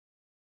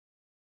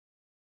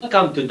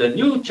Welcome to the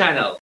new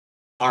channel.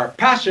 Our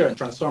passion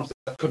transforms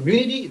a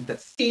community that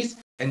sees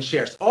and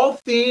shares all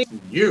things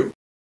new.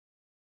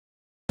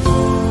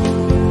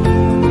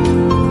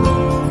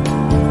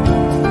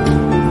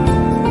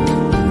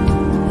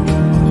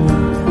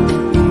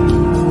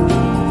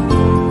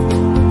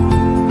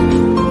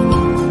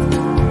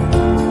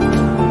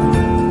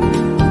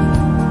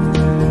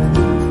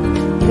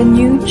 The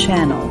new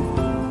channel.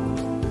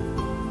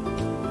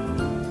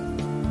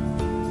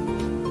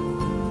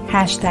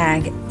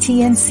 Hashtag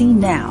TNC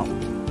Now.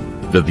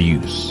 The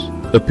views,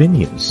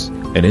 opinions,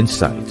 and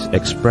insights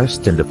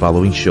expressed in the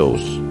following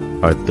shows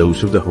are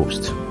those of the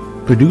host,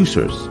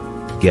 producers,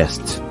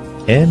 guests,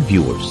 and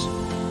viewers.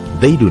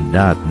 They do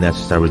not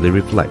necessarily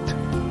reflect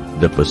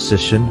the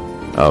position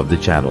of the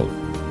channel.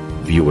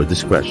 Viewer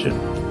discretion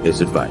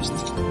is advised.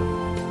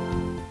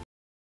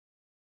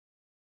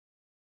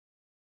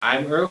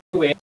 I'm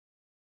Erwin,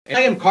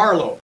 I am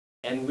Carlo.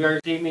 and we're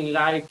streaming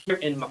live here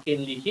in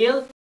McKinley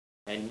Hill,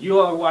 and you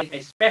are watching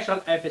a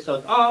special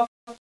episode of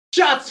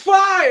Shots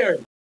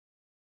fired!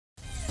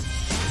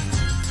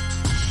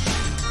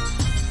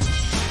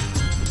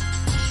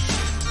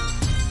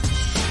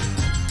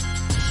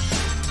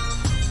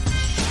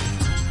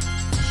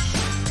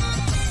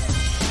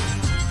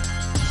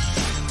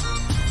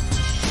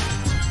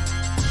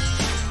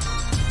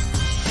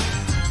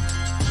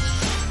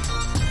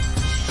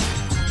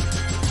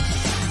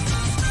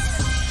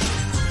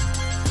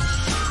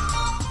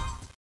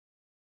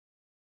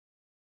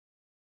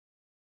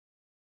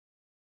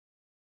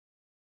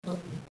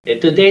 In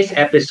today's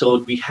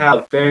episode, we have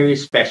a very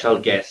special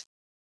guest.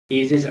 He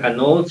is a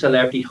known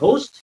celebrity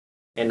host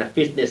and a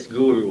fitness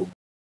guru.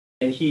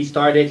 And he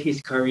started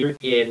his career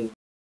in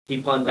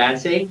hip hop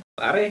dancing.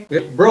 Pare.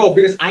 Bro,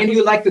 because I know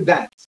you like to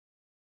dance.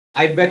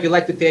 I bet you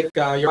like to take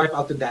your wife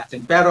out to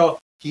dancing. Pero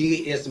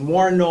he is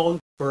more known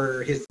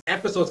for his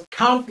episodes,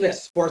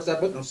 countless sports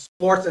episodes on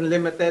Sports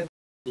Unlimited.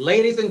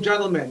 Ladies and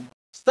gentlemen,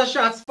 sa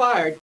Shots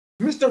Fired,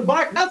 Mr.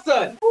 Marc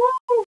Nelson!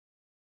 Woo!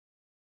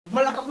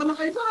 Malakap naman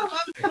kayo sa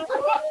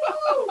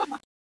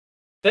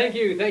Thank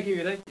you. Thanks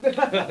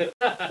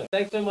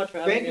so much for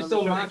having Thank me you on so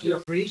the show. much. We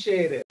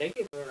appreciate it. Thank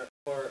you for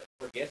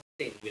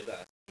guesting with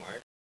us, Mark.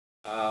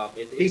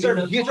 He's our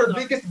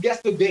biggest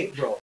guest to date,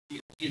 bro.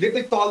 He's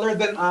little taller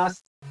than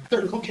us,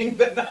 better looking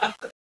than us.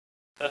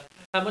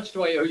 How much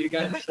do I owe you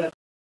guys?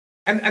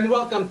 And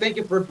welcome. Thank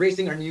you for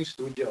gracing our new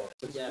studio.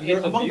 You're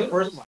It's a among the beautiful-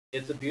 first ones.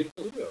 It's a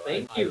beautiful studio.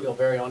 Thank I you. feel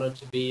very honored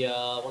to be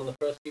one of the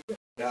first people.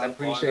 I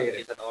appreciate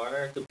it. It's an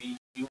honor to be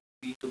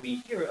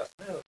here as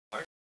well,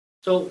 Mark.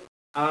 So,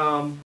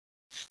 to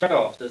start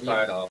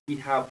off, we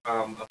have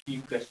a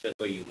few questions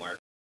for you, Mark.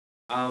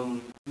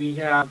 We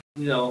have,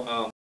 we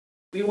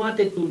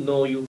wanted to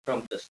know you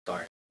from the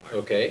start, Mark.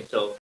 Okay.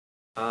 So,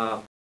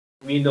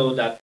 we know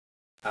that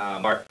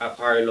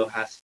Carlo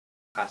has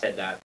said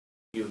that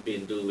you've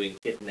been doing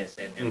fitness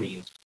and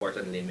everything, Sports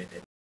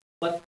Unlimited.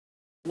 But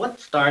what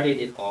started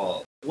it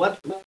all? What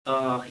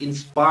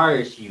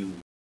inspires you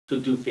to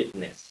do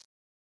fitness?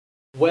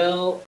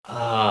 Well,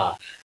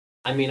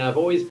 I mean, I've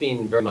always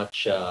been very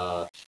much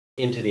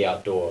into the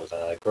outdoors.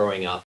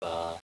 Growing up,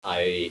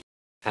 I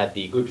had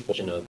the good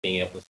fortune of being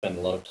able to spend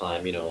a lot of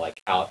time,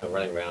 like out and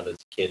running around as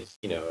kids,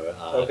 in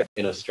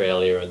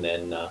Australia, and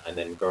then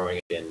growing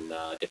up in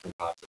different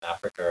parts of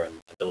Africa and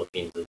the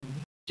Philippines, and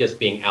just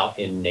being out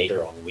in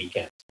nature on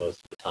weekends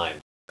most of the time.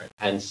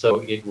 And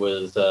so it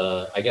was,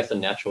 I guess, a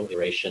natural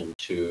iteration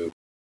to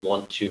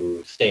want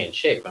to stay in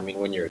shape. I mean,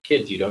 when you're a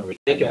kid, you don't really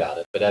think about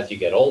it, but as you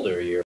get older,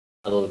 you're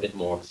a little bit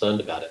more concerned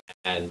about it.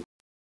 And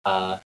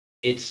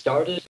it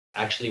started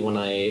actually when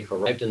I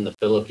arrived in the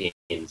Philippines,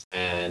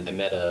 and I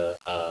met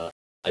a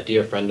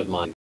dear friend of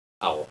mine,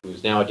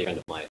 who's now a dear friend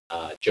of mine,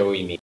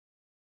 Joey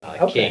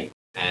King,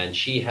 and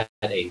she had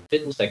a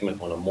fitness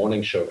segment on a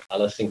morning show,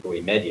 Alas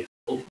 5:30,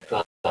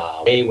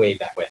 way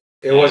back when.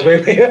 It was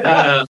way.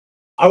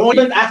 I won't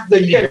even ask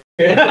the year.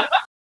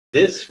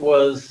 This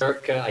was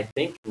circa, I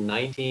think,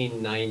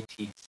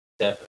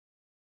 1997.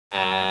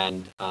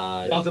 And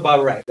That's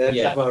about right. That's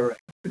Yeah. about right.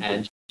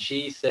 and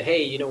she said,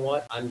 "Hey, you know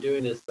what? I'm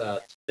doing this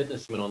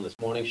fitness segment on this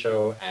morning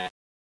show, and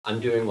I'm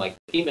doing like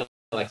female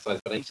exercise,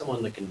 but I need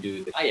someone that can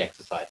do the eye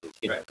exercises.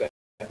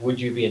 Would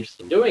you be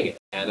interested in doing it?"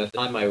 And at the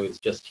time, I was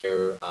just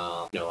here,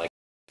 like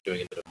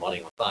doing a bit of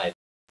modeling on the side.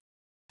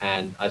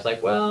 And I was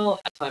like, well,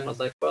 at the time, I was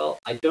like, well,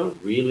 I don't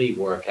really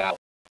work out.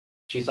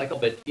 She's like, oh,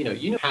 but you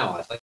know how? I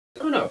was like, I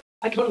don't know.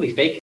 I totally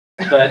fake it,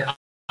 but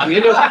I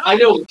mean, I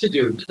know what to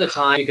do at the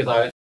time because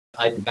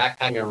I'd been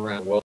backpacking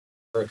around the world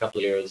for a couple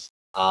of years.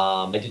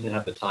 I didn't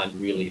have the time to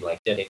really like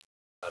dedicate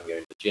time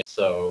going to the gym,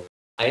 so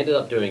I ended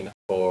up doing that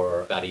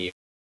for about a year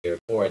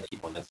before I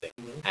keep on dancing.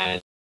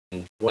 And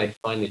when I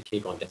finally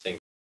keep on dancing,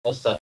 all of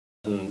a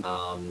sudden,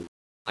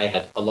 I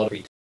had a lot of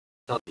free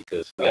time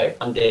because we had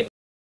one day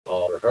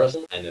of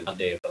rehearsal and then one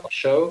day of the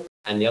show,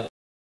 and the other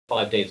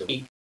 5 days a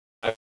week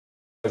I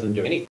wasn't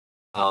doing anything.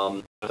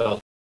 I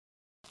thought,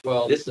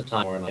 well, this is the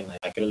time where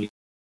I can really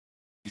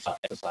start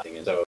exercising,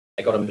 and so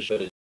I got a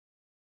membership at a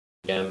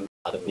gym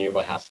at the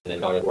nearby house, and then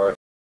started work.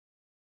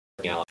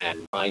 out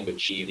and trying to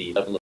achieve the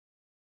level of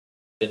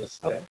fitness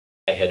Okay.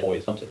 that I had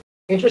always wanted.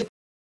 Interesting.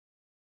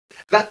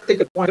 That's a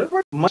good point. There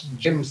weren't much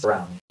gyms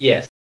around.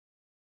 Yes.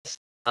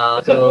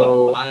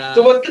 So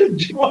what kind of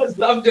gym was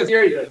that? I'm just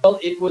curious. Well,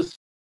 it was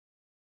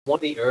one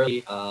of the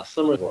early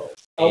summer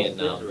worlds.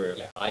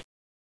 Okay.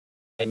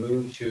 I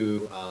moved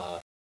to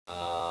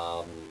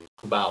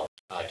Cubao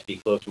to be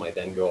close to my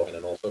then girlfriend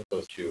and also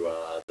close to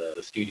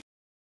the studio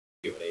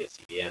at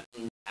ASCBN.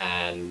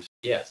 And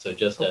yeah, so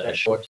just a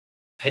short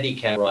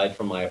pedicab ride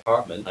from my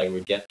apartment, I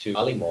would get to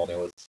Ali Mall. There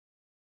was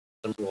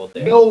some world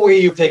there. No way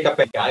you take a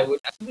pedicab. I would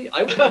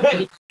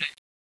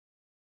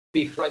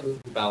before I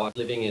moved to Cubao, I was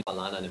living in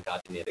Alana and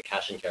near the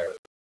cash and carry.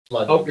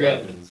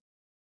 Okay.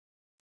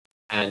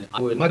 And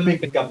I would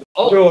Mag-pedicab.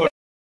 Oh,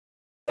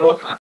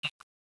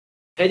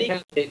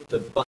 pedicab take the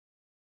bus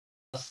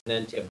and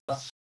then take a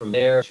bus from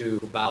there to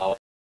Cubao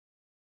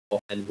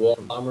and walk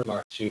from Farmer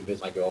Mark to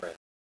visit my girlfriend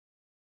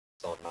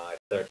on my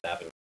 3rd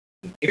Avenue.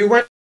 If you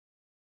weren't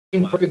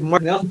in with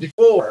Mark Nelson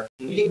before,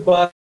 he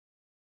was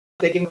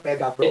taking a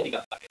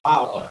pedicab.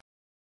 Wow.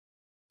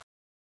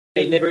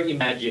 I never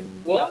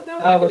imagined. Well, no,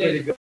 That was really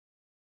good.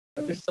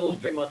 I'm still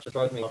very much a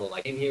struggling model.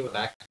 I came here with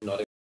that, not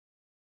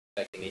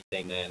expecting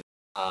anything then,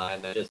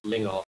 and then just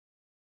living off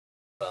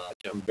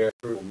very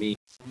frugal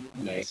meats.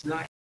 It's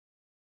nice.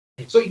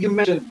 So you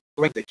mentioned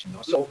going to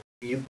Chino. So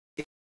it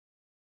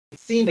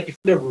seemed like you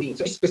found a routine.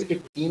 So a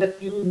specific routine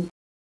that you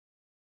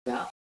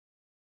now.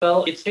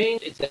 Well, it's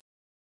changed. It's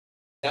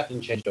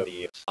definitely changed over the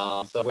years.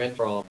 So I went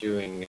from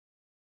doing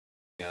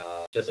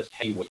just as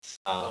heavy weights,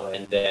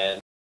 and then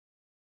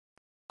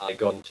I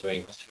got into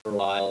doing for a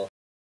while.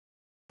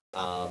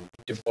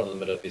 Just for the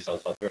limited of this, I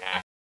was very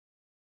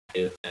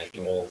active and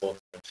doing all sorts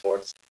of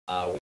sports.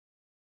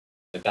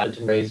 The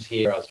badminton race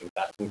here. I was doing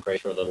badminton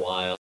race for a little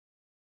while.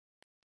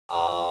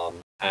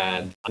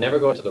 And I never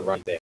go to the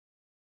run thing.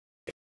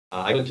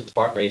 I went to the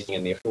Spartan racing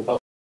and the actual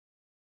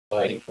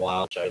fighting for a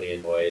while, which I really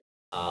enjoyed.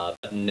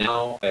 But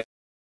now I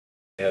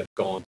have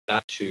gone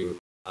back to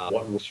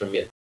what works for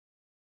me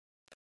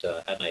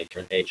at my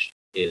current age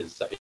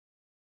is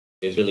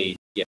really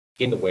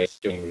getting the weights,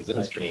 doing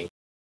resistance training.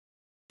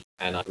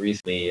 And I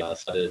recently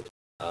started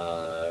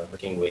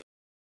working with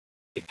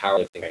a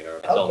powerlifting trainer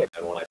myself,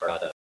 and when I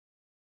brought up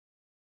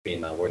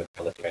being a working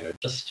powerlifting trainer,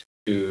 just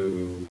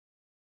to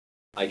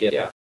I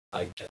get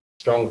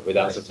stronger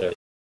without necessarily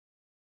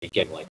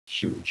getting like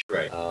huge.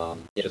 Right.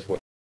 Just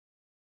working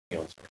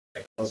on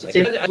Since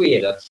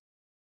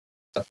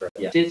that's right.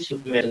 Yeah. Since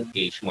you mentioned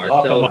age, Mark,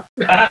 Oh, so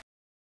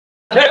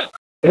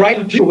right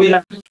into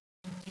it.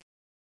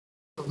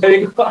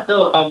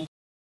 so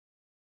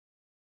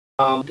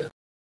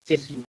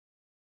since you've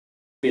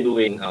been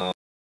doing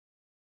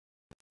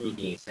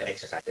routines and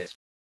exercises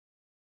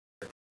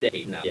for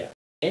decades now,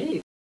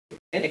 any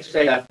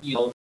exercise that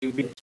you've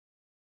been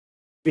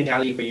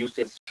challenging for you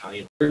since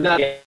you're not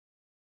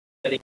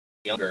getting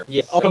younger?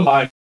 Yes. Oh, come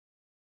on.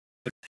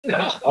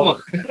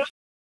 Oh,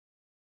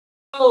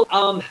 Well,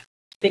 I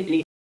think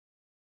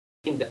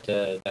anything that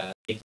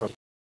takes from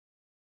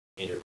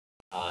you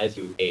as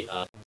you age,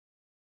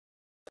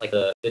 like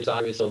the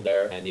desire is still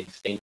there and the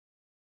extent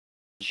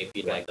shape,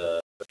 like the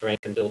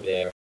strength can still be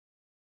there.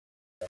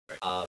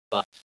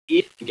 But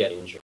if you get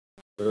injured,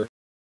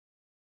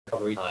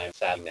 recovery time,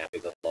 sadly, now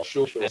is a lot.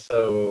 Sure. And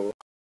so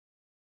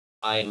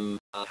I'm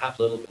have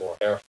a little bit more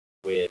careful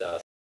with some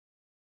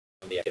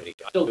of the activity.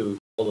 I still do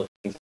all the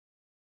things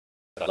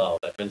that I love.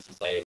 But for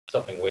instance, like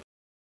something with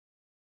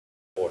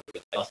or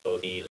with muscle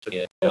knees, so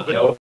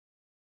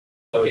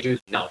we do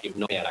now you've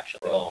not had action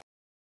for a long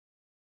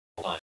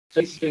time.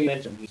 so you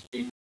mentioned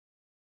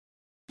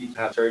you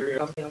have surgery or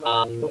something?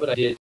 But I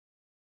did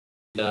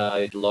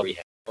a lot of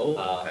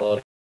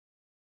rehab.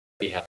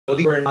 Rehab. So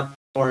these were not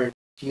torn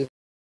pieces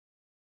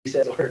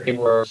or They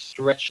were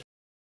stretched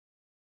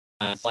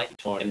and slightly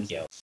torn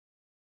MCLs.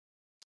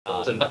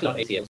 So not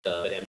ACLs,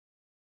 but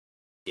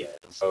MCLs.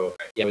 So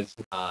it was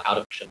out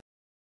of action.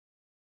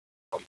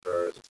 Probably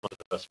for 6 months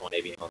the first one,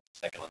 maybe a month the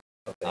second one.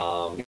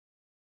 Okay.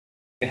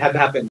 It had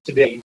happened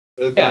today.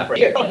 Yeah.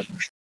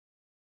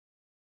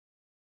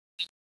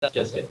 That's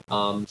just it.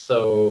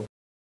 So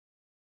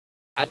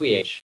as we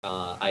age,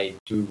 I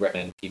do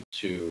recommend people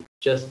to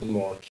just be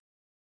more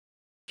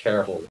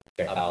careful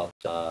about.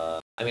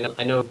 I mean,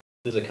 I know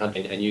this is a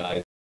country, and you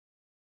guys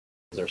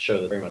are a show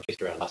that's very much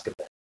based around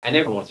basketball, and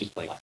everyone wants to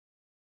play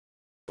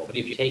basketball. But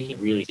if you're taking it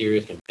really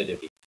serious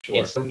competitively,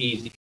 it's so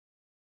easy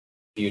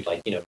for you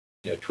to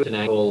twist an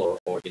ankle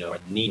or a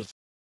knee or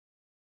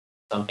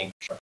something.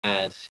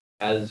 And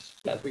as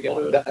we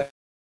go,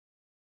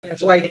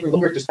 That's why it's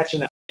longer to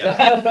section out.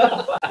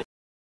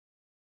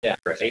 Yeah,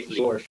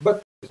 Sure.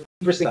 But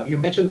interesting, you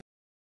mentioned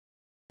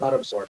a lot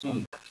of sorts.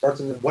 Sorts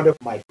is one of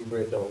my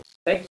favorite those.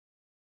 Thanks.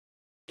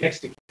 Next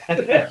to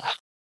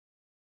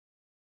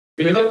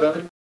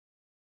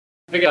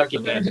Figure out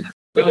keep that.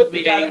 Don't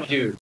be getting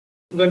Jews.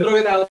 I'm going to throw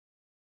it out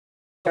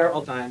there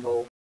all the time.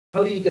 Well,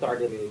 how do you get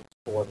started with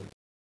sport?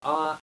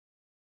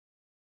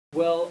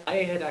 Well, I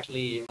had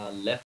actually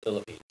left the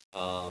Philippines.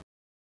 I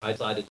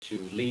decided to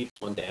leave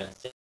one day and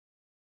sing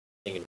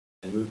in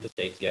and move to the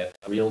States to get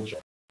a real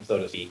job, so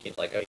to speak. It's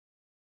like, okay,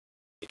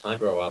 time to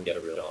grow up and get a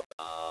real job.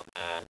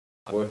 And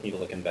I'm working to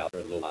look in for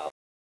a little while.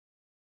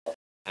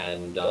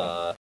 And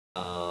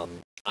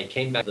I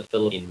came back to the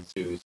Philippines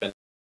to spend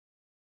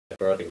my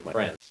birthday with my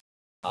friends.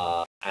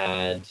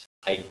 And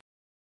I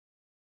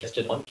just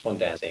did one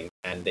dancing,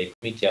 and they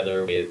put me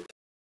together with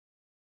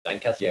Diane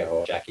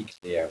Castillejo, Jackie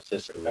Castillo's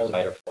sister, who was a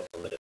writer for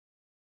Limited,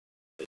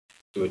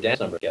 do a dance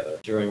number together.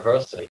 During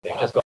rehearsal, they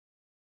just got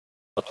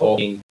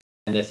talking,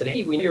 and they said,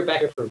 "Hey, we know you're back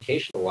here for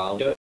vacation for a while.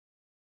 We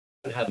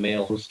don't have a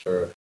male host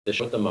for the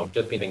show at the moment,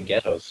 just being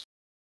guest host.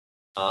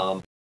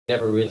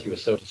 Never really were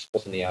so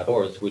sports in the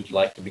outdoors. Would you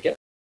like to be guest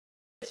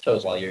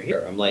host while you're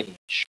here?" I'm like,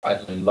 "Sure, I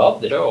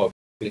love the show.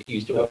 We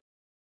used to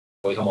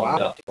always come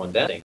on up to one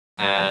dancing."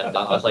 And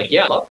I was like,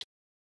 "Yeah, I love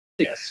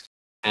this."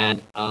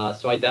 And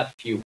so I did that for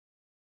a few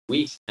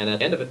weeks, and at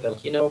the end of it, they're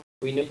like,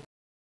 we knew you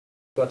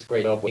got a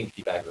great job waiting for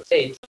you back in the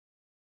States.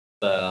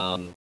 But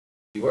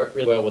you worked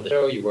really well with the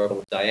show. You worked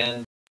with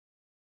Diane.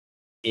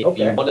 If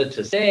you wanted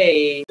to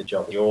stay, the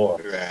job was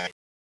yours. Right.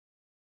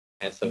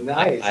 And so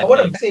nice. What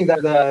a blessing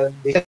that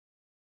they set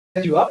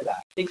you up for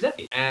that.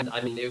 Exactly. And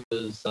I mean, it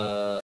was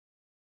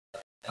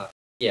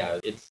it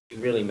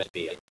really meant to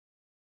be.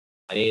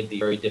 I made the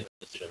very difficult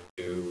decision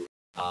to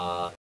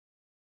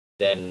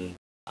then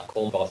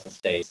call Boston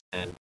State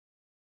and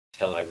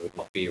tell them I would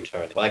not be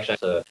returning. Well, actually,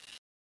 I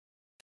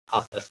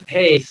had to ask,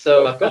 "Hey,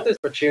 so I've got this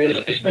opportunity."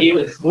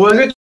 Was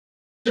it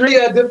really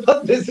a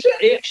difficult decision?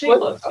 It actually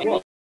was.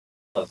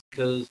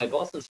 Because my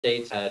Boston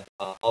States had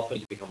offered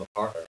to become a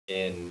partner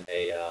in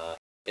a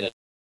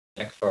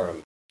tech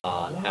firm,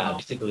 and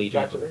basically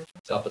to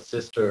set up a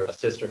sister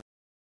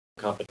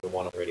company the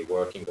one I'm already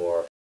working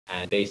for,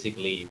 and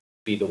basically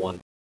be the one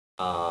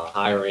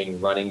hiring,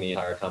 running the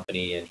entire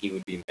company, and he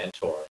would be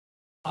mentor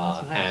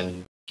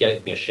and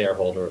get me a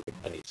shareholder of the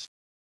companies.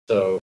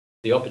 So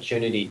the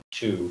opportunity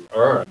to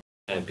earn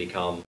and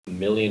become a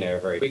millionaire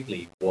very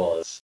quickly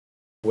was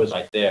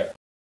right there,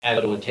 and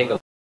it would take a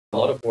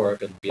lot of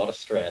work and be a lot of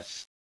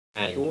stress,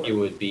 and it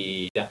would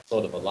be that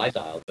sort of a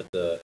lifestyle, but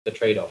the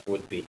trade-off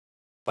would be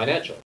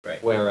financial.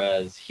 Right.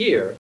 Whereas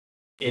here,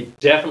 it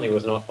definitely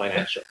was not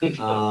financial.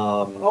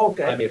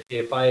 Okay. I mean,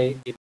 if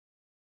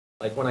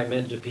like when I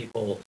mentioned to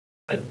people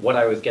what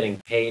I was getting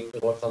paid for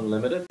Sports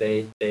Unlimited,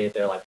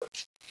 they're like,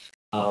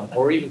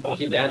 or even for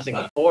dancing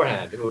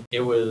beforehand,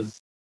 it was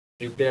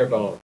bare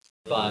bones,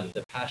 but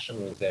the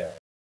passion was there.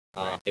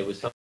 It was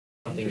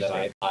something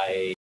that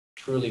I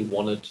truly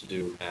wanted to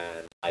do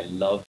and I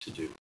love to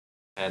do.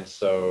 And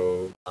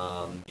so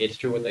it's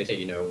true what they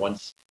say,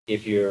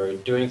 if you're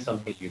doing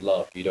something you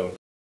love, you don't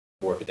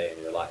work a day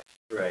in your life.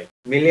 Right.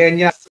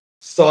 Millennials,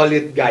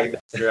 solid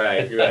guidance.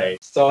 Right.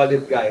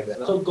 Solid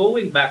guidance. So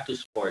going back to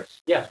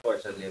sports,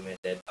 Sports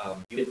Unlimited,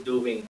 you've been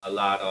doing a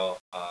lot of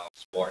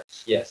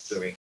sports. Yes.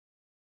 During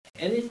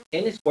any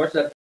sports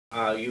that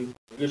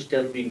you're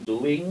still been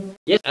doing?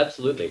 Yes,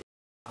 absolutely.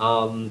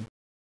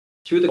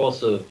 Through the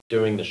course of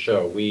doing the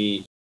show,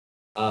 we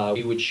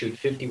would shoot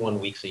 51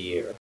 weeks a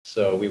year.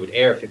 So we would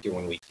air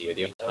 51 weeks a year.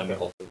 The only time we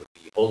hosted would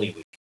be Holy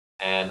Week.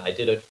 And I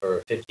did it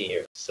for 15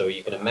 years. So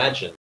you can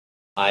imagine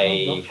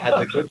I had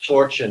the good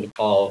fortune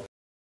of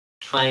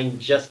trying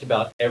just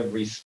about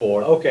every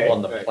sport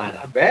on the planet.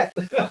 I bet.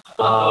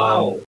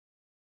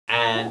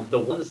 And the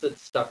ones that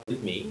stuck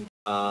with me,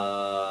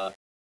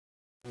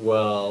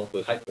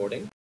 with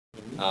kiteboarding.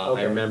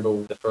 I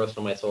remember the first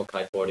time I saw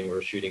kiteboarding, we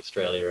were shooting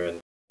Australia,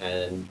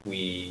 and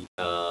we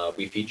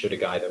featured a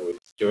guy that was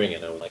doing it,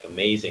 and it was like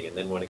amazing. And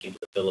then when it came to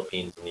the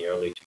Philippines in the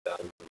early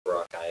 2000s in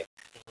Marc, I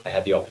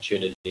had the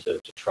opportunity to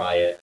try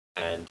it,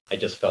 and I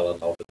just fell in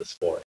love with the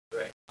sport.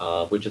 Right.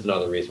 Which is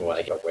another reason why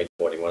I got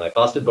wakeboarding. When I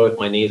busted both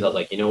my knees, I was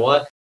like, you know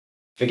what?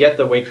 Forget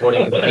the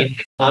wakeboarding,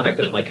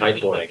 because my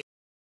kiteboarding.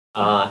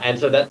 And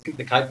so the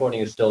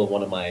kiteboarding is still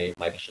one of my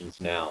passions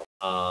now.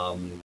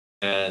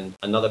 And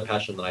another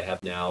passion that I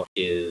have now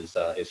is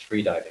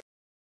freediving.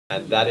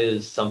 And that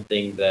is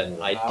something that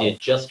I did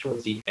just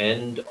towards the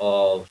end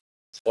of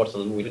Sports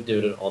Unlimited. We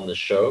did it on the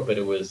show, but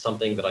it was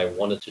something that I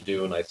wanted to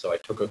do, and so I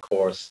took a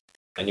course.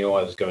 I knew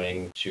I was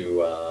going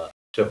to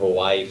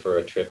Hawaii for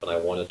a trip, and I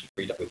wanted to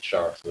free dive with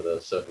sharks with a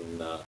certain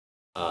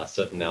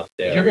out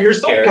there. You're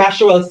so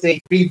casual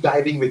saying free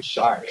diving with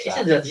sharks.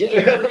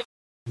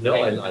 No,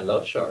 I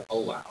love sharks.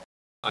 Oh wow,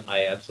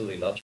 I absolutely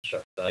love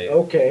sharks.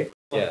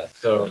 Yeah,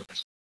 so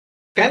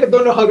kind of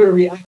don't know how to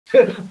react.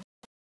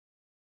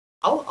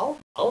 I'll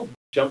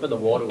jump in the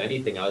water with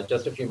anything. I was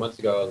just a few months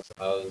ago.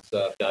 I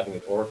was diving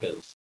with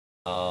orcas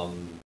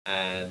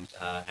and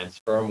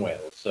sperm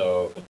whales.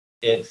 So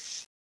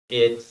it's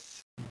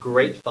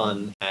great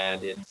fun,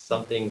 and it's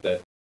something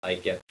that I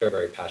get very,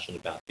 very passionate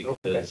about,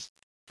 because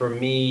for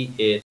me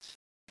it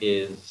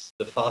is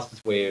the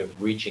fastest way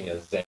of reaching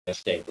a Zen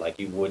state, like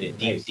you would in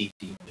deep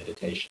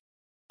meditation.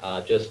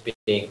 Just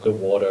being in the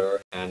water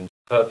and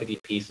perfectly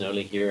peace, and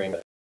only hearing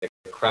the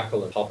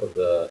crackle on top of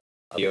the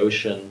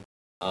ocean.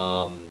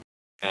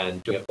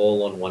 And doing it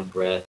all on one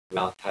breath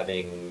without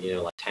having,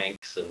 like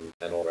tanks and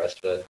all the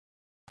rest of it.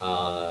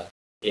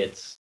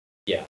 It's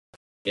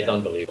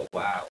unbelievable.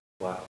 Wow.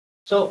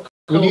 So,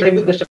 Will you play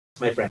with the sharks,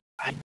 my friend?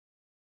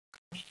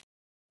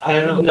 I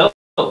don't know.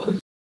 no.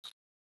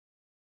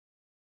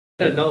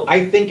 No.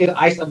 I think in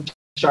Ice and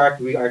Shark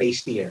we are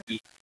tastier.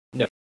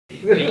 No.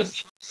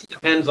 Depends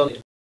on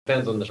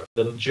the shark.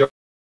 The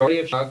majority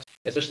of sharks,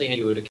 especially any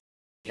you would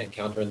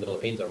encounter in the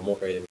Philippines, are more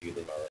afraid of you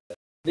than are.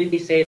 Did they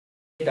say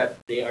that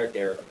they are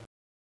there?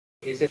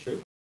 Is it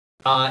true?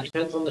 It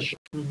depends on the shark.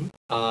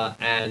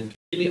 And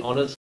really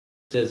honest,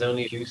 there's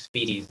only a few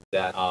species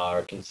that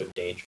are considered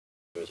dangerous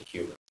to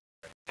humans.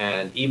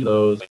 And even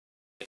those are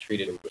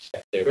treated with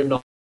respect. They're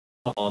not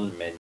on the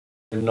menu.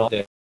 They're not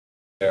there.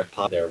 They're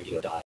part of their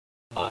regular diet.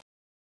 And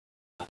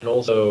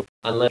also,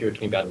 unless you're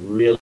talking about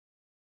really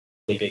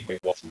big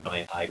whales and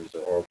giant tigers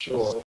or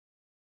sure.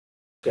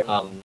 You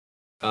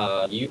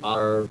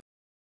are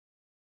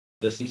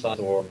the sea size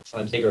or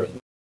sometimes bigger than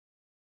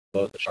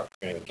both the shark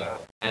and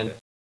and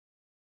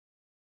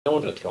no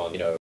one's going to tell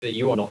them, that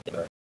you are not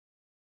there.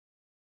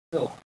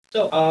 No.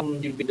 So,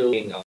 you've been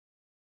doing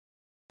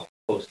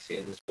posts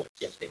in sports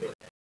yesterday.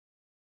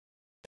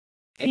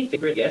 Any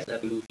favorite guests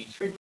that you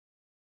featured?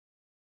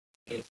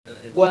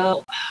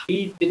 Well,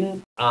 we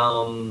didn't.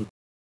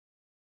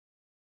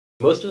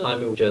 Most of the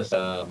time it was just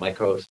my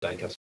co-host Dan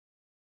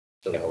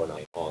Castillo and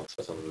I on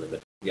Sports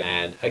Unlimited,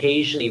 and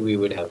occasionally we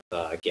would have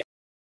guests.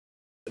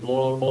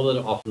 More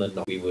than often than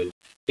not, we would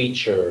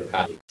feature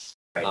athletes.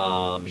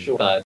 Sure.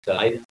 But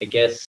I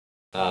guess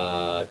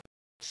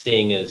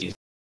seeing as he's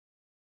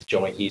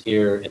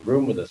here in the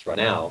room with us right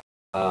now,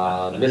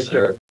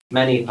 Mr.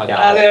 Manny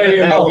Pagano. There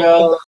you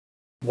go.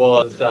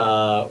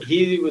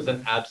 He was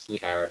an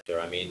absolute character.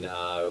 I mean,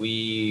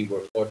 we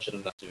were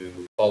fortunate enough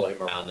to follow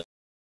him around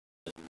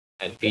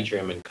and feature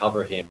him and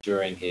cover him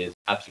during his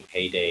absolute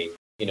heyday.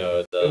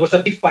 It was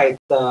a pre-fight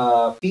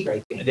feature,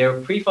 I think. There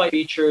were pre-fight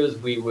features.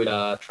 We would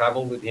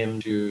travel with him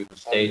to the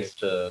States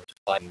to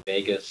fight in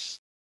Vegas.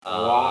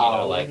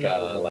 Wow. Like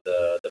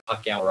the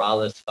Pacquiao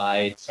Morales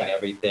fights and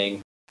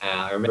everything.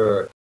 I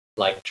remember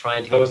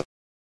trying to. It was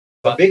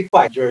a big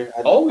fight during.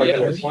 It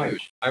was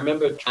huge. I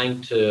remember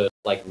trying to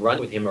run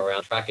with him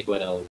around track at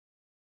UNLV,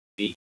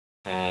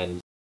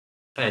 and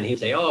he'd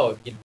say, "Oh,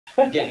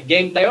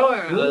 game day,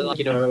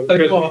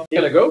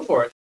 gonna go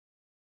for it."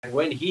 And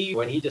when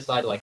he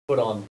decided to put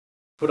on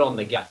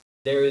the gas,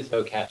 there is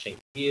no catching.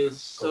 He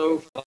is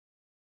so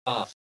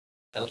fast,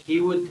 and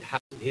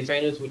his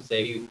trainers would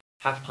say you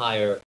have to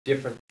hire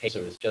different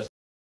pacers just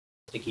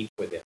to keep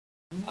with him,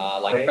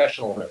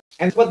 professional runners.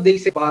 And what they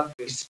say about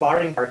the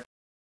sparring partner.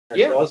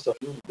 Yeah. Also,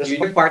 the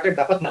sparring partner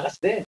dapat nakas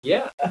din.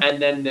 Yeah,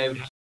 and then they would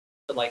have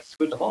to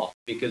switch them off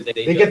because they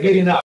get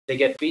beaten up. They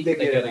get beaten.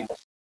 They get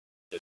exhausted.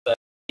 But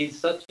he's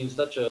such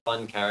a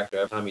fun character.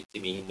 Every time you see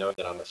me, he knows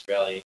that I'm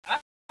Australian.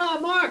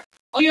 Marc!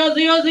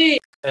 Aussie!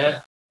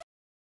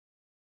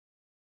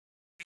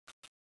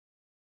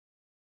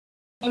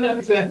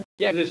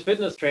 Yeah, his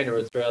fitness trainer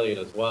is Australian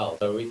as well,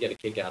 so we get a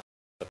kick out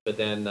of it. But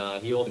then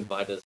he also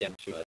invited us down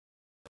to a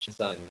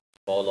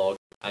Bolog,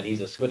 and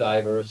he's a scuba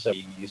diver, so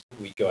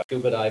we go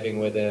scuba diving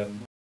with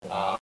him.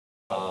 So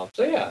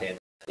yeah,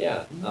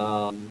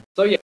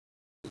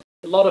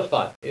 a lot of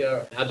fun.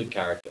 Yeah, had a good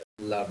character.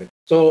 Love it.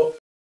 So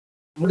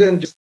more than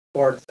just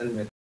sports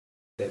and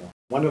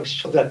one of the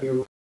shows that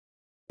we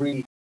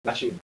really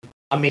actually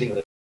amazing with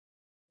it.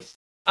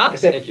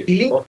 Thank you.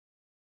 Feeling.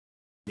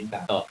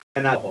 Oh.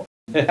 And I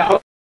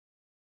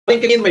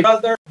thinking in my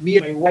brother, me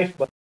and my wife,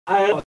 but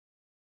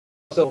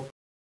so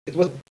it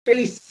was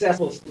fairly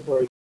successful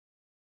for you.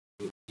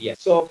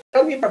 Yes. So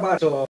tell me more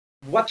about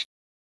what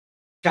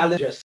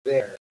challenges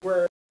there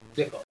were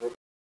difficult.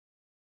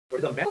 Were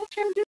the mental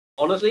challenges?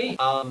 Honestly,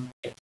 I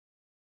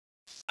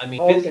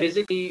mean,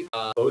 physically,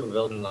 both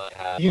Will and I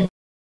have. You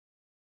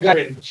got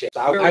in shape.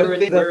 I would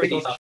think we're in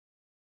decent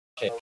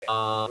shape.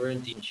 We're in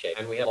decent shape,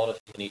 and we have a lot of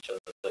faith in each other.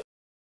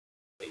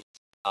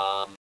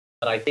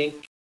 But I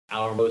think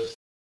our most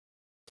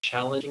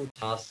challenging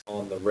task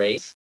on the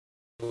race,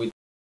 with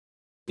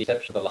the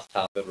exception of the last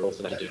task that we're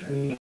also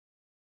doing.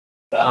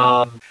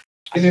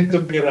 Isn't to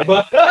be right.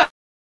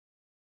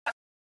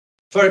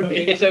 Sorry,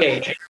 it's okay.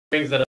 It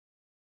brings that up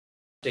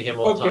to him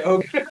all the time.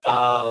 Okay.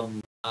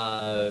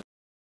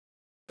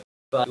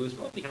 But it was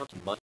probably down to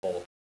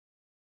Montreal.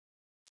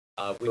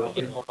 We were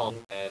in Hong Kong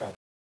and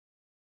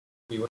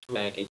we were to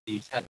land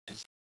these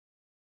headlines.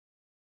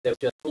 There was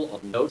just full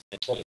of notes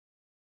and points.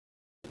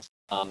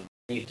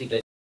 You have to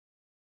get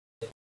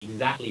it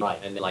exactly right,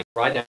 and then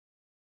write down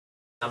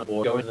the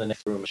board, go into the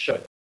next room, and show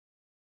it.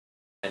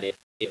 And if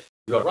you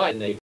got it right,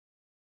 and they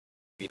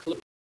be clue,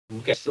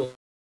 okay, still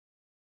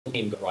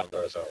team got right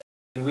there as well.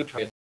 And we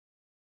tried.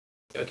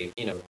 Okay,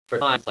 for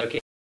times okay,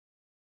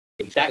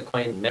 exact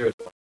coin measure.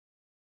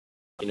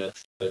 The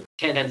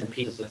 10 cents and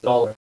pieces of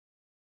 $1,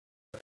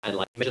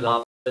 and measure them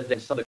up. But then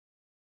some of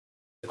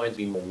the coins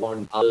be more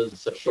worn, others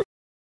so sure,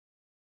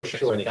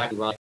 and exactly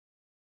right.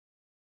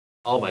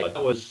 Oh my god,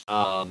 that was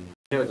something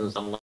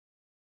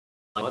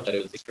like that.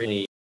 It was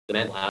extremely the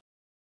mental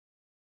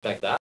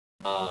aspect that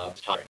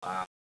it's hard.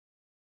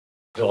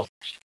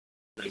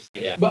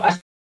 Yeah. But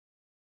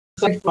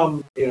aside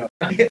from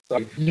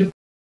sorry,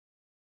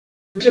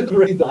 We should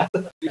read that.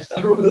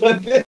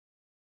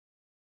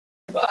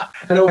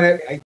 I know.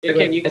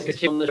 Can you guys get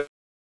him on the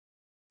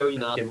show? You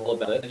know him all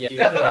about it.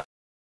 Yeah.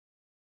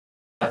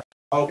 Okay,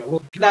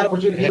 well, that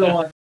opportunity.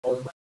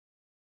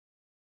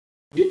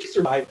 You can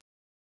survive.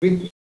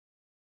 We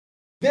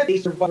did a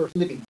survivor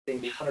flipping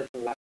thing.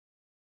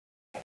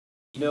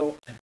 You know,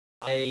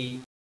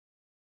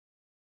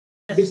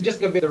 It's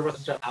just a bit of a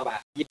out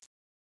back.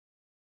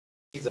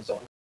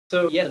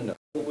 So yeah, no,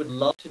 I would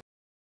love to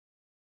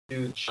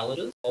do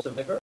challenges also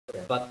ever,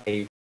 but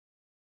a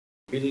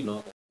really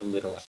not a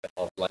little aspect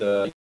of like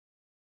the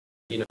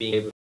being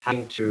able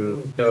having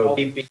to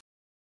be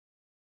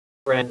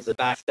friends and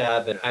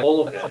backstab and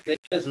all of that. It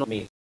does not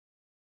mean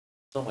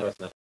it's not my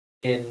personality.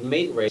 In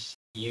main race,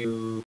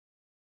 you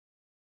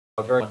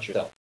are very much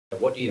yourself.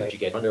 What do you actually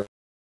get under a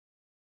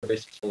very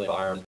stressful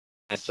environment,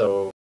 and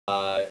so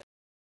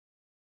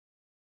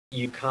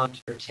you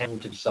can't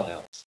pretend to be someone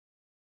else.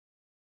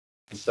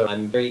 And so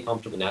I'm very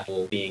comfortable with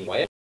natural being who I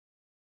am,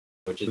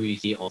 which is who you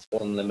see on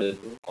Sport Unlimited,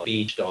 on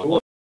Beach, on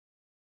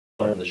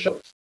the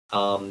shows,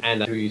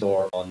 and who you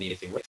saw on the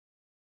Amazing Race.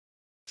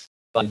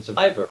 But in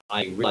Survivor,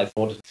 I realized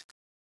in order to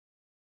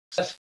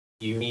success,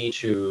 you need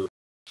to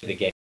play the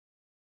game.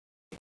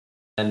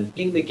 And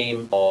playing the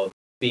game of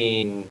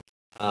being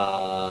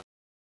your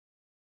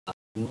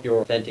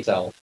authentic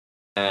self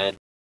and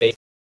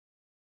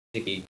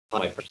basically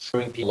my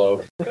screwing people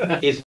over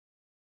is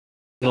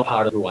not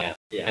part of who I am.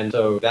 Yeah. And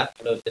so that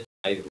kind of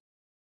I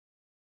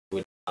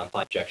would find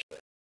objection.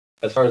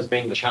 As far as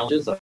being the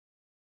challenges of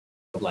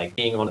like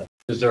being on a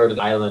deserted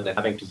island and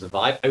having to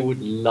survive, I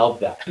would love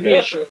that.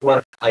 Yeah, sure.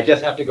 Where I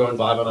just have to go and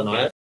survive on an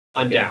island.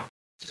 I'm down.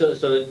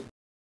 So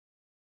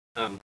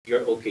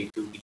you're okay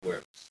to eat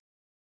worms.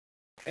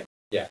 Okay.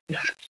 Yeah.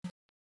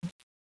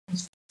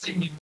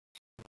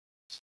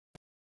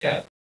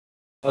 Yeah.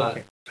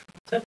 Okay.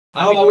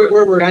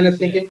 We're kind of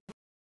thinking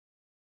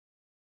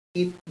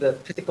eat the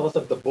testicles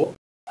of the bull.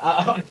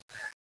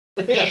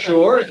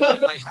 Sure.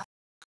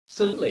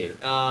 Absolutely.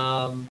 If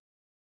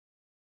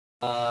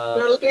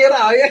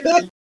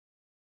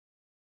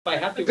I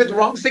have to. Is it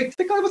wrong saying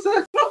testicle? Was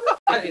that?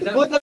 Is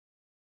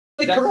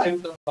that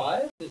correct?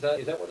 5? Is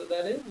that what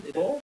that is?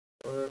 Or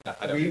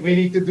I don't know. We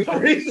need to do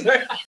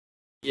research.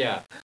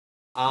 Yeah.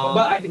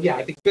 But I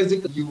think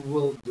physically you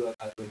will do a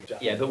good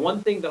job. Yeah, the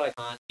one thing that I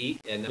can't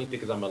eat, and not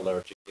because I'm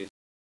allergic, is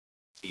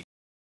seafood.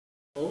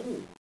 Oh,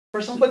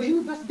 for somebody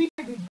who does deep.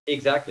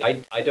 Exactly.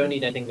 I don't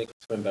eat anything that can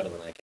swim better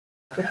than I can.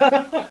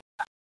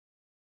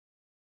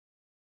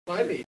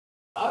 Finally.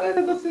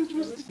 That's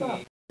interesting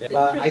stuff.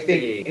 Yeah. I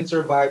think in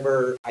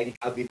Survivor, I think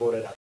I'll be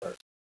voted out first.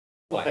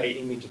 Why? What do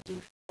you mean to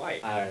do? Why?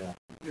 I don't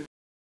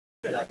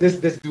know.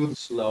 This dude's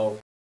slow.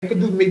 I could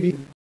do maybe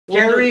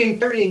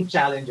carrying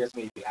challenges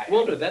maybe.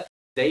 Well, no, that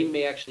they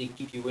may actually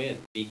keep you in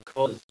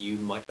because you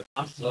might have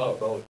I'm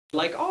slow.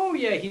 Like, oh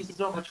yeah, he's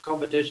not much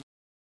competition.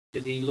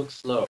 He looks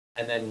slow,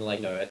 and then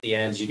like at the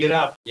end you get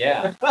up.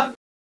 Yeah. That's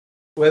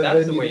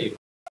the way you.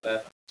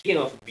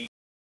 Speaking of beach,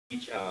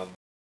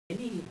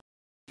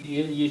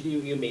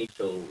 you made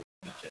show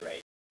beach,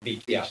 right?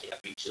 Beach, yeah.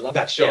 Beach. Love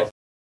that show.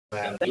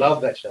 Man, I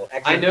love that show.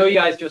 Excellent. I know you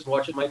guys just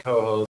watching my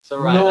co-host, so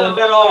right no, now, not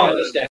at all.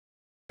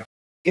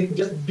 It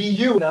just be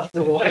you enough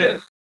to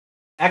watch.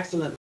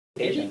 Excellent.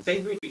 Any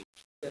favorite beach?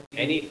 I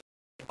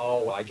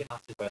get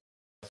asked this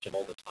question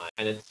all the time,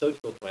 and it's so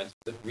difficult to answer.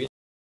 It really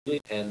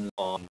depends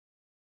on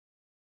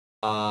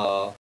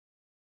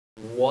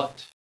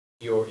what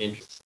your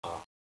interests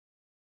are.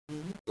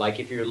 Mm-hmm. Like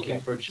if you're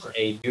looking for just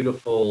a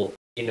beautiful,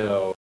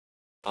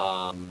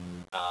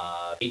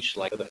 beach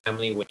like with a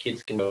family where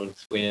kids can go and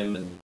swim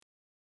and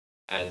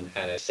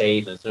it's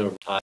safe and there's no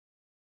time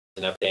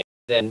and everything,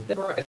 then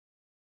the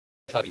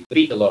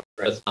beach a lot.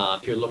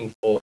 If you're looking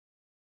for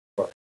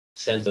a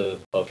sense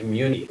of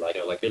community, like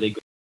really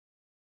good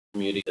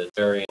community that's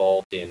very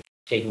involved in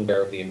taking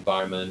care of the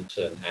environment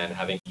and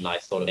having a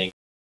nice sort of thing,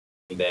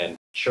 then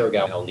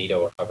Surigao, El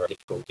Nido are very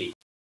difficult beach.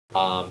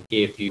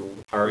 If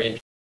you are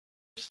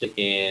interested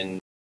in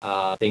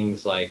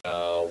things like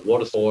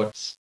water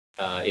sports,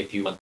 if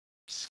you want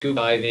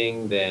scuba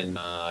diving, then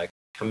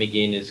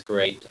Camiguin is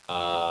great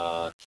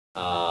around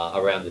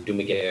the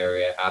Dumaguete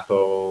area.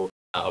 Apo,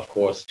 of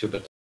course,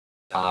 Tupata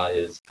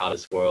is out of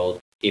this world.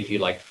 If you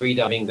like free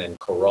diving, then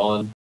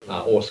Coron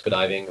or scuba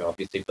diving,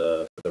 obviously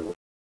for the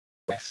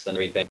wrecks and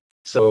everything.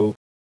 So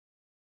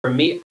for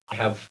me, I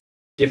have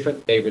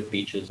different favorite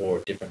beaches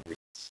or different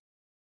reasons.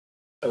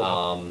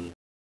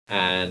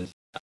 And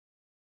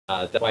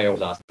that's why I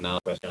always ask now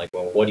the question, like,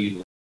 well, what do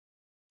you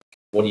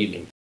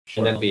mean?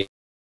 And then be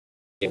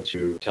able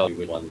to tell you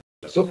which one.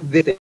 So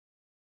this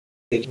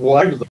is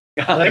what?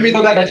 Let me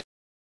know that.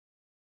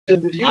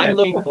 I'm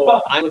looking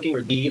for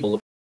the.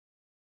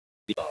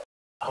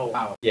 Oh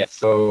wow. Yeah.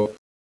 So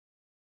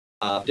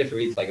different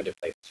reasons, like a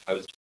different place. I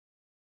was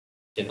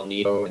in El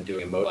Nido and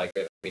doing a motor like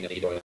between El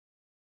Nido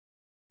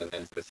and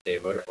then the day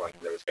of motorcycling.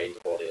 There was great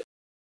support.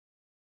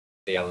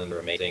 The island were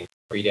amazing.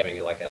 Free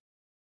diving, like I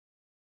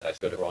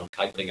go to Ron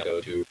Kitling, I go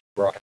to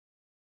Rock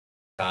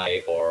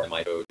or I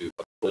might go to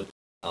Wood.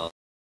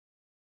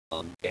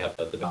 They have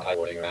the big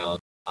kiteboarding around.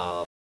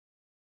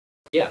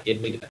 Yeah, it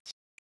really depends.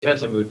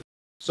 Depends on mood.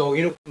 So,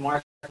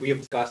 Mark, we have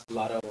discussed a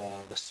lot of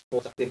the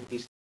sports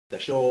activities, the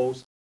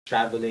shows,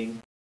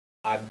 traveling.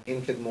 I'm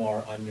interested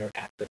more on your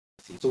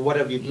advocacy. So, what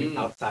have you been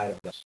outside of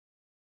this?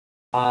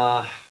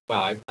 Well,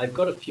 I've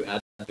got a few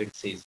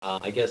advocacies.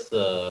 I guess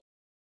a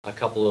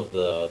couple of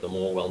the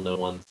more well-known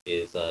ones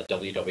is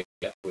WWF,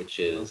 which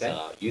is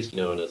used to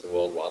be known as the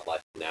World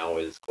Wildlife, now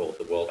is called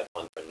the World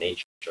Fund for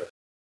Nature.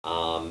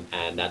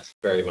 And that's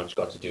very much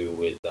got to do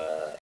with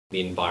the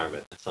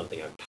environment. That's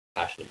something I'm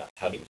passionate about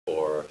having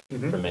for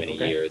many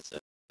years,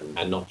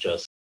 and not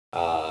just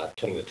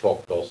talking the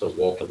talk, but also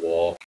walk the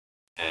walk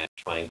and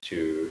trying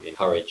to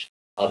encourage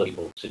other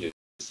people to do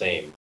the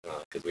same,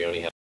 because we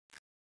only have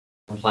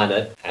one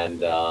planet,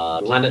 and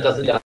the planet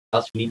doesn't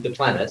us. We need the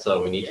planet,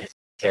 so we need to take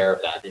care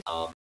of that.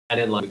 And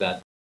in line with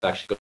that, I've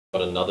actually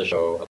got another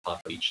show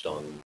apart from each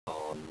on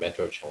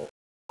Metro Channel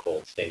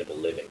called Sustainable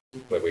Living,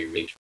 where we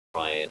really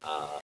try and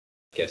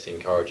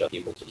encourage other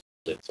people to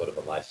live sort of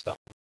a lifestyle.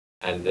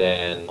 And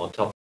then on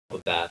top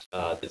of that,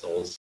 there's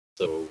also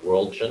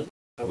World Vision,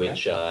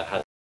 which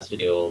has to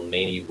deal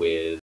mainly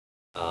with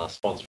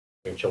sponsoring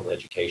children's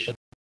education,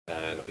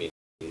 and I've been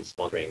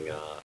sponsoring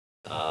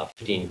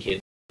 15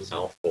 kids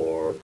now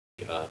for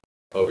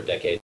over a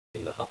decade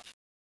and a half.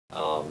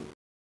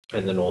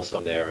 And then also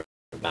I'm their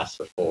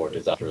ambassador for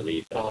disaster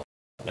relief and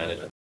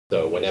management.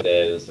 So whenever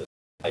there's a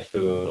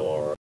typhoon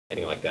or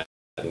anything like that,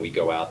 then we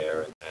go out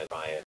there and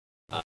try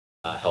and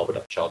help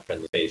with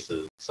child-friendly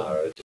spaces,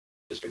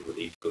 district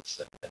relief goods,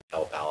 and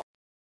help out.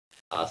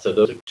 So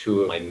those are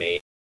two of my main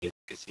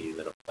advocacies,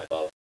 and I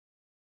love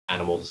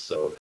animals,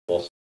 so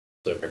also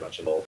very much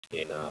involved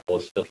in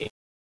both Philippines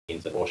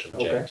and ocean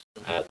projects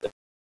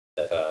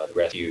that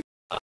rescue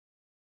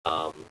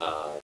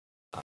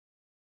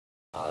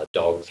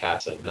dogs,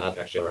 cats, and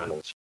actually other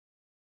animals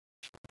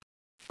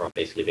from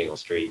basically being on the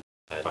street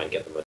and trying to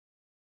get them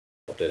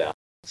adopted out.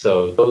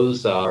 So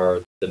those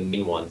are the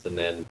main ones. And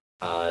then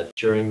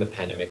during the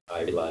pandemic,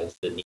 I realized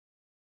the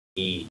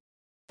need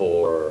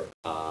for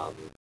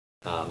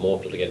more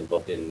people to get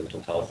involved in the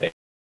mental health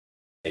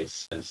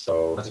space. And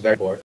so that's very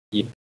important.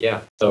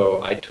 Yeah.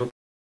 So I took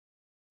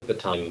the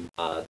time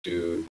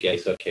to get a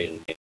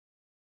certification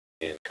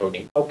in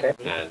coding.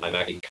 And I'm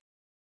actually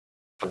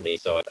currently,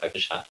 so I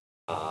just had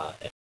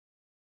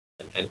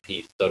an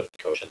NP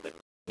certification,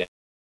 and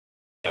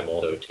I'm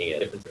also taking a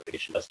different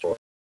certification that's on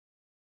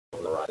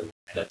the horizon.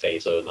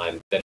 So I'm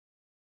better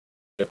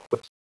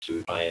equipped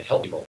to try and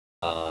help people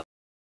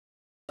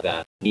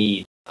that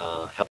need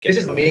help. This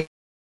is me.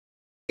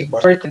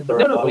 What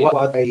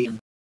about the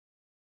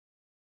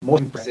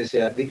most emphasis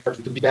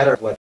to be better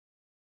at what?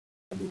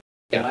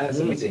 Yeah, that's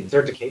amazing.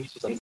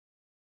 Certification.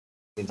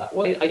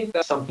 Well, I think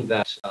that's something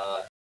that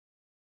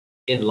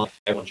in life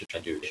everyone should try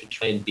to do. They should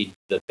try and be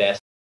the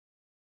best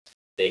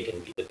they can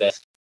be, the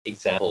best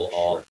example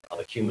of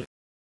a human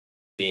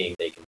being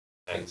they can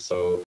be. And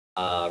so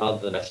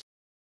rather than resting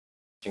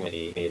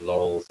any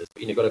laurels,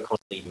 you've got to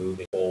constantly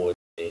moving forward,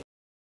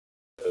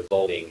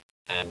 evolving,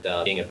 and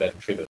being a better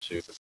contributor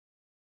to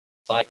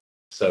society.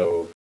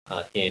 So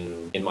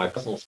in my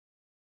personal,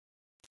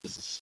 this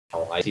is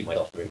how I see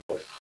myself moving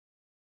forward,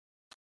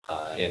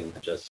 in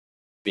just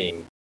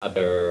being a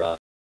better,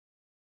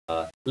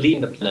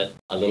 leading the planet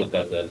a little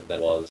better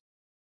than was.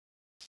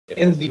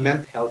 In the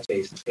mental health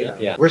space,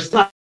 we're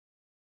still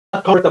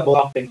not comfortable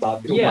talking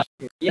about too much.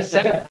 Yes,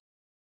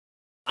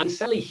 I'm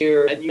sadly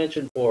here, as you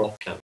mentioned before,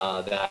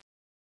 that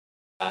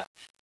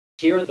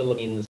here in the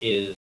Philippines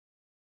it's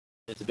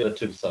a bit of a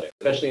two subject,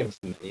 especially in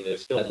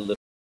there's still a little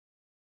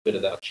bit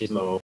of that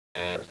machismo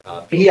and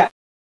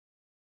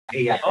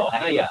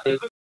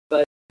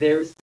but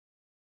there's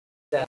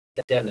that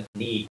definite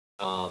need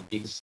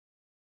because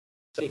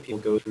so many people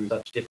go through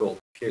such difficult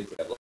periods of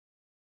their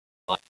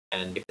life,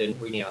 and if they're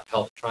not reading out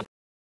help, trying to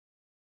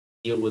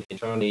deal with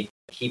internally,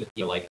 keep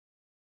it like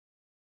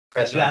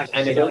pressure,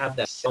 and they don't have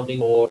that sounding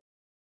board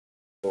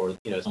or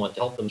someone to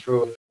help them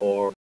through it,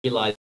 or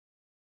realize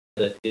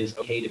that it is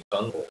okay to be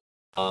vulnerable,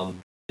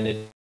 and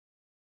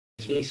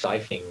it's really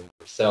siphoning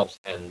themselves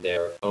and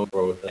their own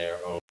growth and their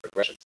own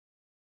progression.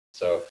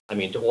 So, I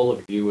mean, to all of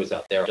the viewers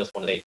out there, I just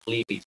want to say,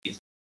 please,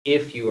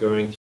 if you are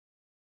going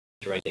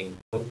through anything,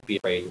 don't be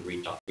afraid to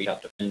reach out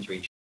to friends,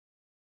 reach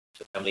out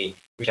to family,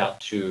 reach out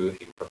to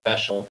a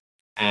professional.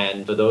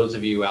 And for those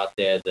of you out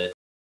there that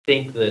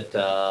think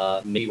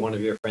that maybe one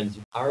of your friends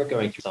are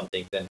going through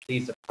something, then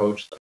please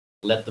approach them.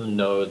 Let them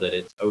know that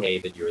it's okay,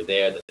 that you're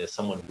there, that there's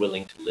someone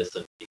willing to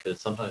listen, because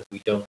sometimes we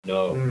don't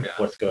know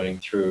what's going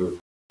through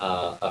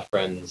a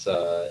friend's,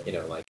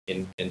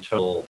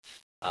 internal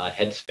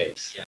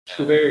headspace. Yeah,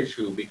 very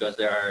true, because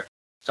there are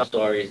some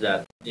stories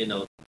that, in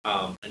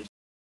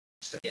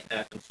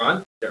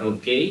front, they're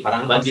okay,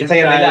 but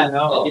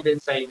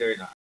inside they're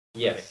not.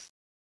 Yes,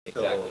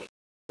 exactly.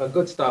 But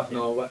good stuff,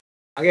 no?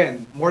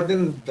 Again, more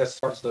than the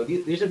sports, though,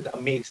 these are the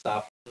amazing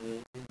stuff.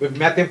 We've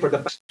met him for the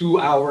past 2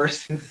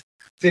 hours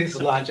since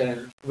lunch,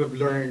 and we've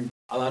learned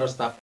a lot of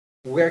stuff.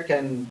 Where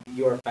can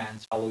your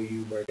fans follow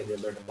you? Where can they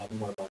learn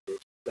more about this?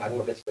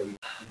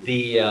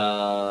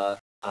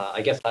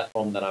 I guess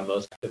platform that I'm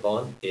most active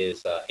on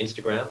is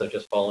Instagram. So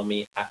just follow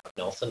me at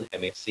Nelson,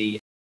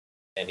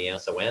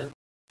 MacNelson,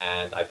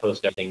 and I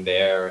post everything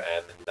there,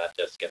 and that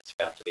just gets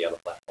out to the other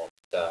platforms.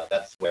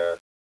 That's where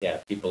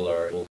people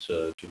are able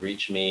to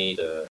reach me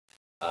to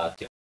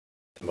get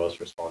the most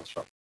response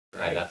from.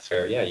 Right. And that's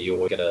where you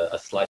will get a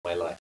slice of my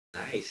life.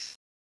 Nice.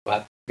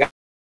 But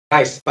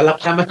guys,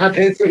 palakpakan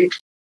natin si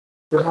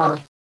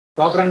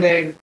sobrang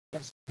din.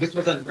 This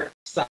was an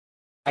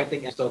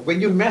exciting episode.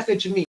 When you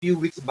messaged me a few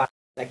weeks back,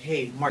 like,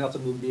 hey, Marc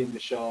Nelson will be in the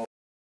show,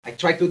 I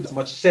tried to do as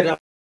much setup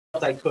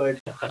as I could,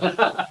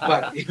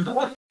 but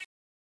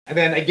and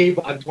then I gave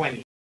up on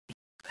 20.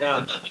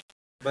 Yeah.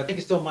 But thank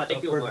you so much.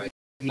 Thank you, Marc.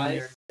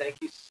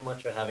 Thank you so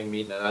much for having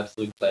me. An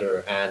absolute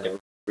pleasure, and I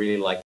really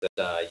like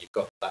that you've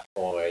got a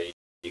platform where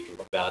you can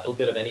talk about a little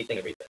bit of anything,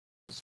 everything.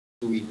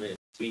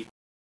 Sweet.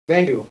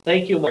 Thank you.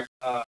 Thank you, Marc,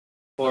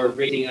 for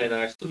being in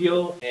our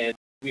studio, and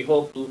we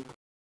hope to,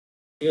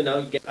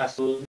 get us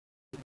soon.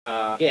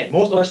 Again,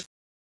 most of our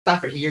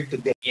staff are here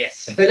today.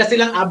 yes. Sila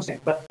silang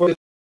absent, but for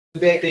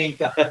today, I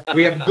think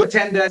we have good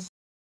attendance.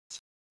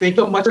 Thank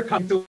you so much for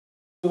coming to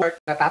work.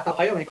 Natatawa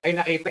kayo, ay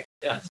nakita.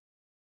 Yes.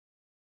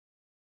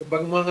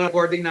 Ibang mga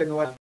recording na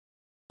ginawa.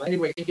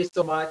 Anyway, thank you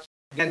so much.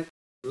 Again,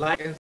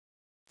 like and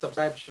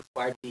subscribe to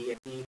Party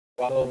and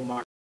follow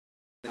Marc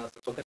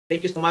Nelson. So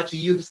thank you so much.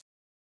 See you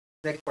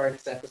next part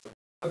of this episode.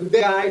 Have a good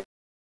day, guys.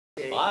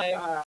 Bye.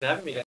 Thanks for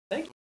having me.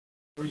 Thank you.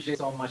 Appreciate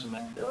so much,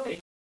 man. Okay.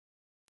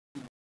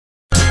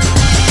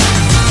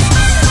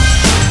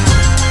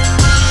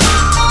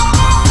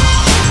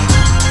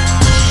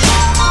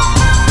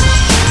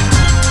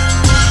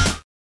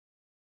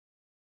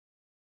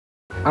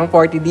 Ang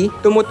 40D,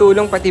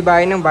 tumutulong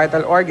patibayin ng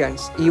vital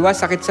organs, iwas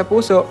sakit sa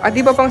puso at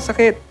iba pang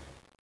sakit.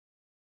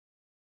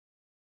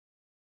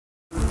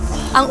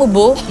 Ang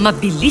ubo,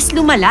 mabilis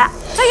lumala,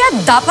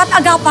 kaya dapat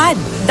agapan.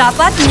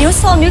 Dapat New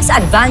Solmux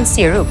Advanced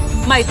Syrup.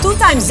 May 2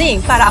 times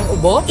zinc para ang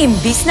ubo,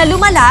 imbis na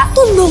lumala,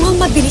 tulungang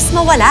mabilis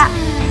mawala.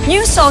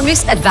 New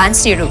Solmux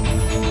Advanced Syrup.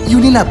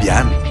 Unilab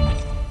yan.